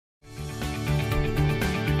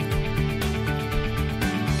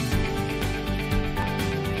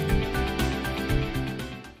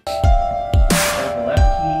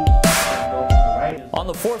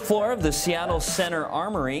the fourth floor of the Seattle Center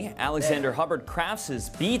Armory, Alexander Hubbard crafts his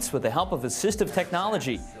beats with the help of assistive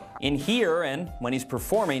technology. In here, and when he's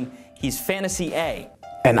performing, he's Fantasy A.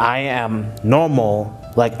 And I am normal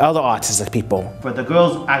like other autistic people. For the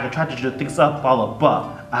girls, I can try to do things up all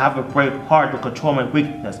above. I have a brave heart to control my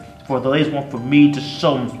weakness. For the ladies want for me to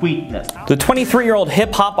show them sweetness. The 23-year-old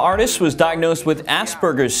hip-hop artist was diagnosed with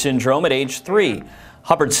Asperger's syndrome at age 3.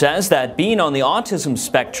 Hubbard says that being on the autism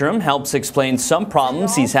spectrum helps explain some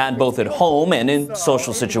problems he's had both at home and in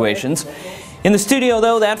social situations. In the studio,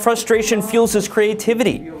 though, that frustration fuels his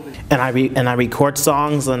creativity. And I record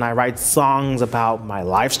songs and I write songs about my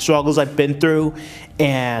life struggles I've been through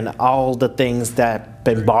and all the things that have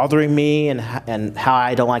been bothering me and how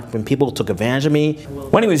I don't like when people took advantage of me.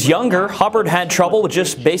 When he was younger, Hubbard had trouble with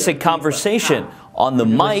just basic conversation. On the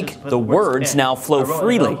mic, the words now flow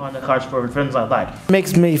freely. It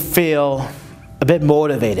makes me feel a bit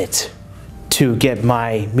motivated to get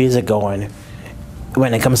my music going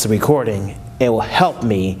when it comes to recording. It will help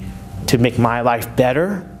me to make my life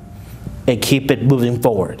better and keep it moving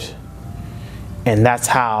forward. And that's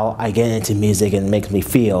how I get into music, and it makes me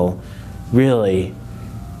feel really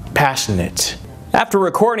passionate. After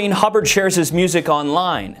recording, Hubbard shares his music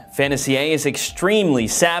online. Fantasy A is extremely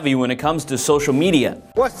savvy when it comes to social media.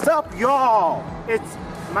 What's up, y'all?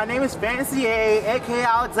 My name is Fantasy A, aka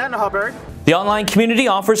Alexander Hubbard. The online community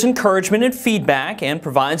offers encouragement and feedback and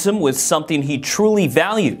provides him with something he truly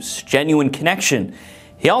values: genuine connection.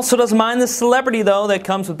 He also doesn't mind the celebrity, though, that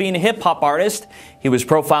comes with being a hip-hop artist. He was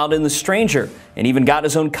profiled in The Stranger and even got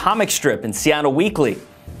his own comic strip in Seattle Weekly.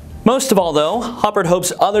 Most of all, though, Hubbard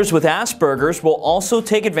hopes others with Asperger's will also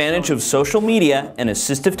take advantage of social media and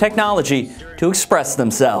assistive technology to express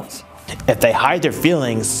themselves. If they hide their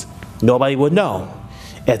feelings, nobody would know.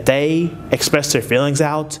 If they express their feelings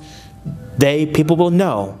out, people will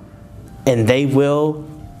know, and they will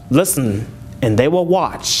listen, and they will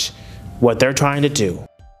watch what they're trying to do.